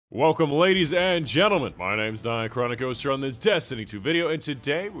Welcome, ladies and gentlemen. My name's Dychronic here on this Destiny 2 video, and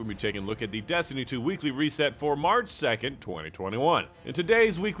today we'll be taking a look at the Destiny 2 weekly reset for March 2nd, 2021. In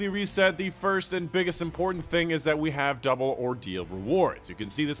today's weekly reset, the first and biggest important thing is that we have double Ordeal rewards. You can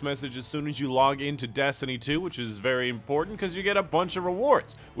see this message as soon as you log into Destiny 2, which is very important because you get a bunch of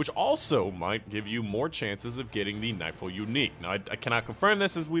rewards, which also might give you more chances of getting the Nightfall unique. Now, I cannot confirm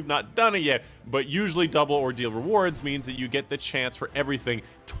this as we've not done it yet, but usually double Ordeal rewards means that you get the chance for everything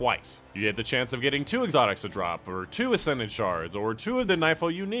twice. You get the chance of getting 2 exotics to drop, or 2 ascendant shards, or 2 of the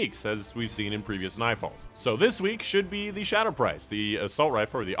Nightfall uniques, as we've seen in previous Nightfalls. So this week should be the Shadow Price, the assault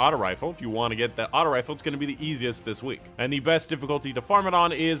rifle, or the auto rifle. If you want to get the auto rifle, it's going to be the easiest this week. And the best difficulty to farm it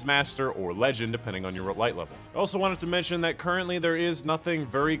on is Master or Legend, depending on your light level. I also wanted to mention that currently there is nothing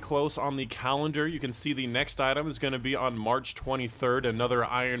very close on the calendar. You can see the next item is going to be on March 23rd, another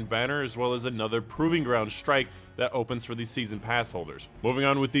Iron Banner, as well as another Proving Ground Strike that opens for the Season Pass holders. Moving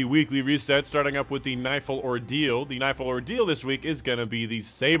on with the weekly reset, starting up with the Nightfall Ordeal. The Nightfall Ordeal this week is going to be the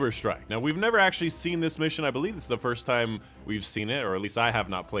Saber Strike. Now, we've never actually seen this mission. I believe it's the first time we've seen it, or at least I have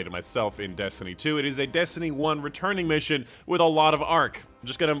not played it myself in Destiny 2. It is a Destiny 1 returning mission with a lot of arc. I'm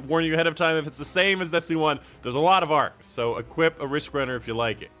just going to warn you ahead of time, if it's the same as Destiny 1, there's a lot of arc, so equip a Risk Runner if you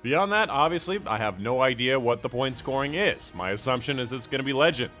like it. Beyond that, obviously, I have no idea what the point scoring is. My assumption is it's going to be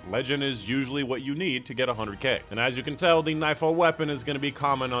Legend. Legend is usually what you need to get 100k. And as you can tell, the Nightfall weapon is going to be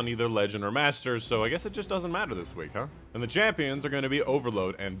common on either Legend or Master, so I guess it just doesn't matter this week, huh? And the champions are going to be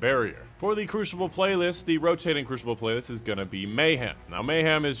Overload and Barrier. For the Crucible playlist, the rotating Crucible playlist is going to be Mayhem. Now,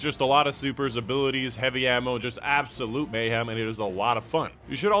 Mayhem is just a lot of supers, abilities, heavy ammo, just absolute mayhem, and it is a lot of fun.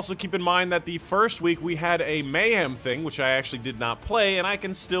 You should also keep in mind that the first week we had a Mayhem thing, which I actually did not play, and I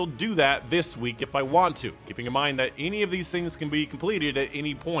can still do that this week if I want to, keeping in mind that any of these things can be completed at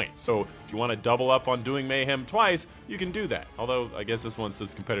any point. So if you want to double up on doing Mayhem twice, you can do that. Although, I guess this one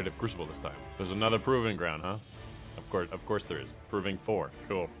says competitive Crucible this time. There's another Proving Ground, huh? Of course there is. Proving 4.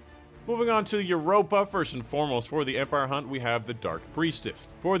 Cool. Moving on to Europa, first and foremost for the Empire Hunt, we have the Dark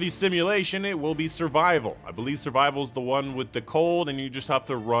Priestess. For the simulation, it will be Survival. I believe Survival is the one with the cold, and you just have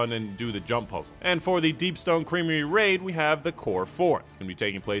to run and do the jump puzzle. And for the Deepstone Creamery Raid, we have the Core 4. It's going to be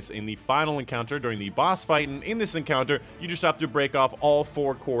taking place in the final encounter during the boss fight, and in this encounter, you just have to break off all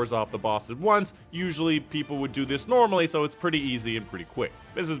 4 cores off the boss at once. Usually, people would do this normally, so it's pretty easy and pretty quick.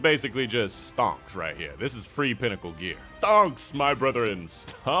 This is basically just stonks right here. This is free pinnacle gear. Stonks, my brethren,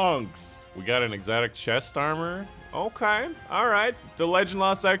 stonks. We got an exotic chest armor. Okay, alright. The Legend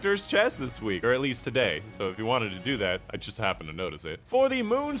Lost Sector's chest this week, or at least today. So if you wanted to do that, I just happened to notice it. For the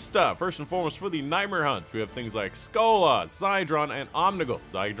moon stuff, first and foremost for the Nightmare Hunts, we have things like Skola, Zydron, and Omnigul.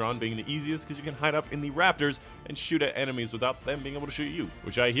 Zydron being the easiest because you can hide up in the rafters and shoot at enemies without them being able to shoot you,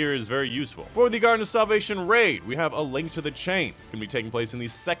 which I hear is very useful. For the Garden of Salvation raid, we have a Link to the Chain. It's going to be taking place in the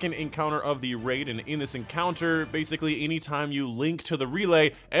second encounter of the raid, and in this encounter, basically anytime you link to the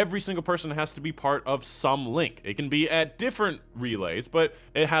relay, every single person has to be part of some link. It can be at different relays, but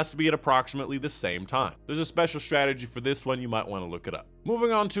it has to be at approximately the same time. There's a special strategy for this one, you might want to look it up.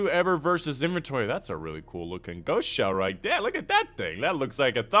 Moving on to Eververse's inventory, that's a really cool looking ghost shell right there. Look at that thing. That looks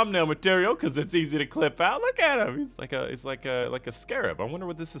like a thumbnail material because it's easy to clip out. Look at him. It's like a scarab. I wonder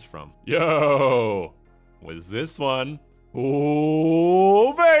what this is from. Yo, what is this one?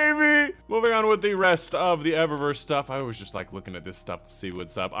 Oh, baby! Moving on with the rest of the Eververse stuff. I always just like looking at this stuff to see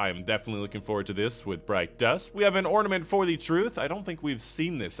what's up. I am definitely looking forward to this with Bright Dust. We have an ornament for the Truth. I don't think we've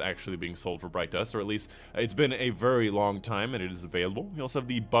seen this actually being sold for Bright Dust, or at least it's been a very long time and it is available. We also have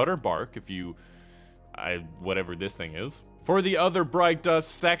the Butter Bark, if you... whatever this thing is. For the other Bright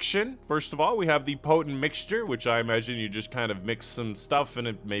Dust section, first of all, we have the Potent Mixture, which I imagine you just kind of mix some stuff and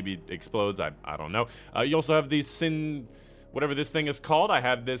it maybe explodes. I don't know. You also have the whatever this thing is called. I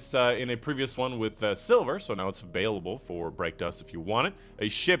had this in a previous one with silver, so now it's available for Bright Dust if you want it. A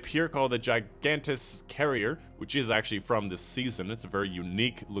ship here called the Gigantus Carrier, which is actually from this season. It's a very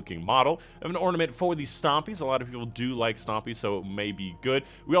unique looking model. I have an ornament for the Stompies. A lot of people do like Stompies, so it may be good.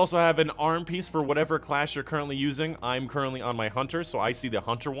 We also have an arm piece for whatever class you're currently using. I'm currently on my Hunter, so I see the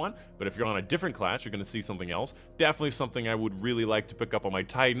Hunter one, but if you're on a different class, you're going to see something else. Definitely something I would really like to pick up on my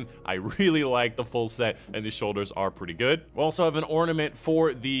Titan. I really like the full set, and the shoulders are pretty good. We also have an ornament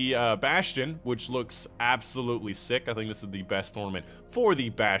for the Bastion, which looks absolutely sick. I think this is the best ornament for the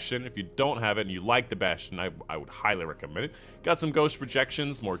Bastion. If you don't have it and you like the Bastion, I would highly recommend it. Got some ghost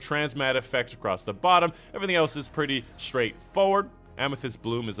projections, more transmat effects across the bottom. Everything else is pretty straightforward. Amethyst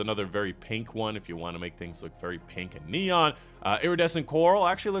Bloom is another very pink one if you want to make things look very pink and neon. Iridescent Coral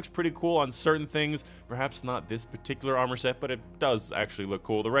actually looks pretty cool on certain things. Perhaps not this particular armor set, but it does actually look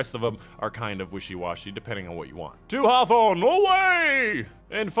cool. The rest of them are kind of wishy-washy depending on what you want. To Hawthorne, no way!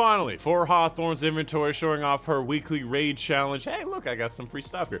 And finally, for Hawthorne's inventory, showing off her weekly raid challenge. Hey, look, I got some free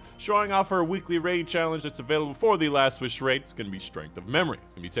stuff here. Showing off her weekly raid challenge that's available for the Last Wish raid. It's going to be Strength of Memory.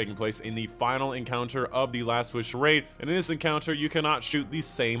 It's going to be taking place in the final encounter of the Last Wish raid. And in this encounter, you cannot shoot the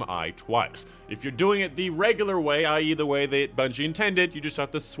same eye twice. If you're doing it the regular way, i.e. the way that Bungie intended, you just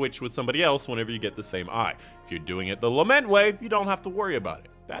have to switch with somebody else whenever you get the same eye. If you're doing it the Lament way, you don't have to worry about it.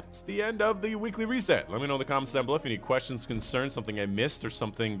 That's the end of the weekly reset. Let me know in the comments down below if any questions, concerns, something I missed, or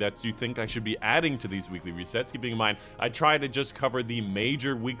something that you think I should be adding to these weekly resets. Keeping in mind, I try to just cover the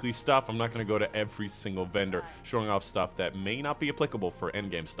major weekly stuff. I'm not going to go to every single vendor showing off stuff that may not be applicable for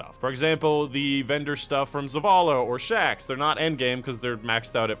endgame stuff. For example, the vendor stuff from Zavala or Shax, they're not endgame because they're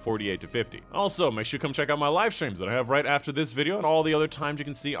maxed out at 48 to 50. Also, make sure you come check out my live streams that I have right after this video and all the other times you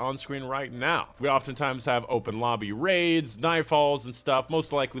can see on screen right now. We oftentimes have open lobby raids, nightfalls, and stuff.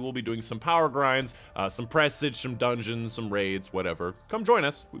 Most likely we'll be doing some power grinds, some prestige, some dungeons, some raids, whatever. Come join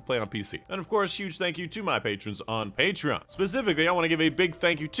us. We play on PC. And of course, huge thank you to my patrons on Patreon. Specifically, I want to give a big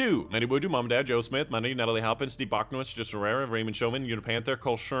thank you to Manny Boydu, Mom and Dad, Joe Smith, Manny, Natalie Halpin, Steve Bachowicz, Justin Herrera, Raymond Showman, Unipanther,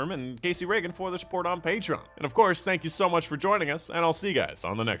 Cole Sherman, and Casey Reagan for their support on Patreon. And of course, thank you so much for joining us, and I'll see you guys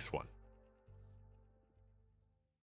on the next one.